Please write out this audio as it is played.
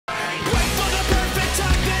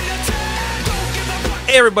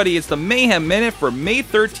Hey everybody, it's the Mayhem Minute for May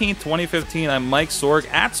 13th, 2015. I'm Mike Sorg,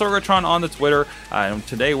 at Sorgatron on the Twitter. And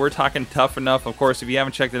today we're talking Tough Enough. Of course, if you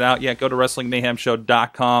haven't checked it out yet, go to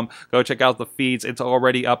WrestlingMayhemShow.com. Go check out the feeds. It's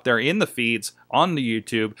already up there in the feeds on the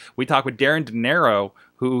YouTube. We talk with Darren De Niro,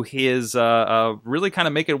 who is really kind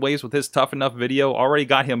of making waves with his Tough Enough video. Already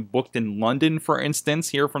got him booked in London, for instance,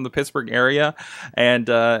 here from the Pittsburgh area, and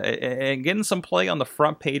getting some play on the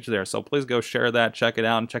front page there. So please go share that, check it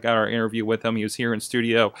out, and check out our interview with him. He was here in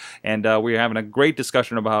studio, and we're having a great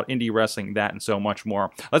discussion about indie wrestling, that, and so much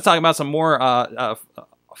more. Let's talk about some more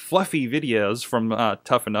fluffy videos from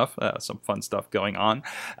Tough Enough. Some fun stuff going on.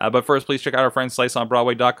 But first, please check out our friends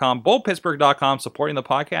SliceOnBroadway.com, BoldPittsburgh.com, supporting the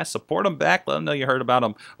podcast. Support them back. Let them know you heard about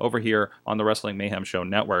them over here on the Wrestling Mayhem Show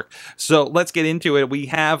Network. So let's get into it. We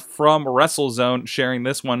have from WrestleZone sharing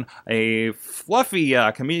this one a fluffy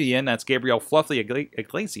comedian. That's Gabriel Fluffy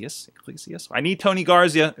Iglesias. I need Tony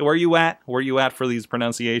Garcia. Where you at? Where you at for these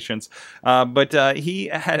pronunciations? But he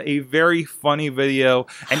had a very funny video.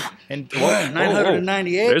 And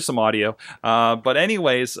 998. There's some audio, but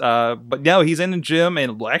anyways, but no, he's in the gym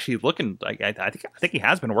and actually looking like I think he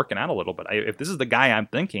has been working out a little bit. If this is the guy I'm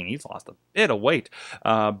thinking, he's lost a bit of weight.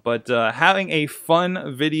 But having a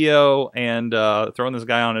fun video and throwing this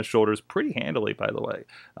guy on his shoulders pretty handily, by the way.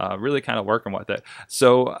 Really kind of working with it.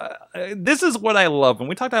 So this is what I love, and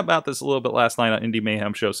we talked about this a little bit last night on Indie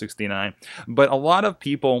Mayhem Show 69. But a lot of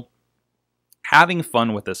people having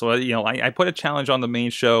fun with this. So, you know, I put a challenge on the main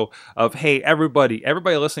show of, hey, everybody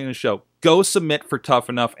listening to the show, go submit for Tough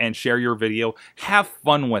Enough and share your video. Have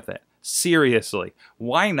fun with it. Seriously,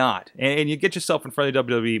 why not? And you get yourself in front of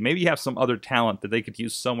WWE. Maybe you have some other talent that they could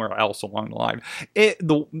use somewhere else along the line.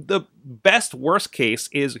 The best worst case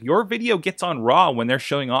is your video gets on Raw when they're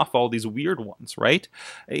showing off all these weird ones, right?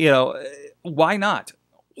 You know, why not?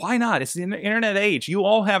 Why not? It's the internet age. You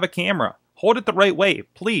all have a camera. Hold it the right way,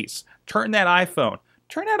 please. Turn that iPhone.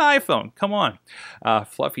 Turn that iPhone. Come on.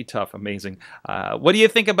 Fluffy Tough. Amazing. What do you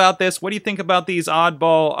think about this? What do you think about these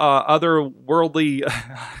oddball, otherworldly,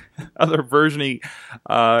 other version-y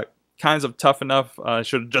kinds of Tough Enough?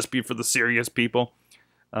 Should it just be for the serious people?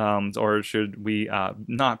 Or should we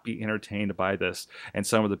not be entertained by this? And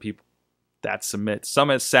some of the people that submit, some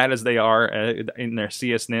as sad as they are in their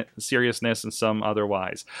seriousness and some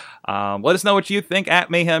otherwise. Let us know what you think at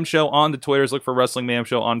Mayhem Show on the Twitters. Look for Wrestling Mayhem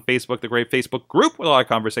Show on Facebook, the great Facebook group with a lot of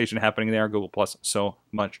conversation happening there, Google Plus, so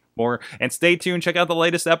much more. And stay tuned, check out the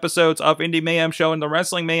latest episodes of Indie Mayhem Show and the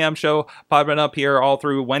Wrestling Mayhem Show popping up here all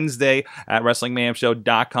through Wednesday at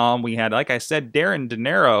WrestlingMayhemShow.com. We had, like I said, Darren De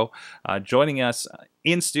Niro joining us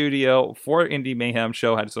in studio for Indie Mayhem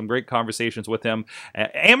Show. Had some great conversations with him.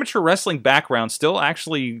 Amateur wrestling background, still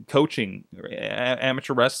actually coaching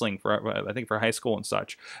amateur wrestling for, I think, for high school and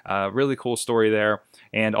such. Really cool story there.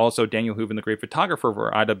 And also Daniel Hooven, the great photographer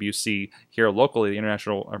for IWC here locally, the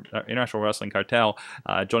International Wrestling Cartel,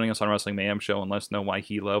 joining us on Wrestling Mayhem Show and let us know why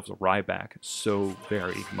he loves Ryback so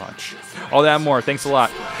very much. All that and more. Thanks a lot.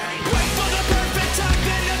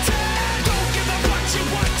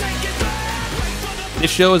 This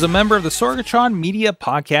show is a member of the Sorgatron Media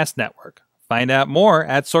Podcast Network. Find out more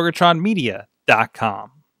at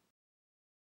sorgatronmedia.com.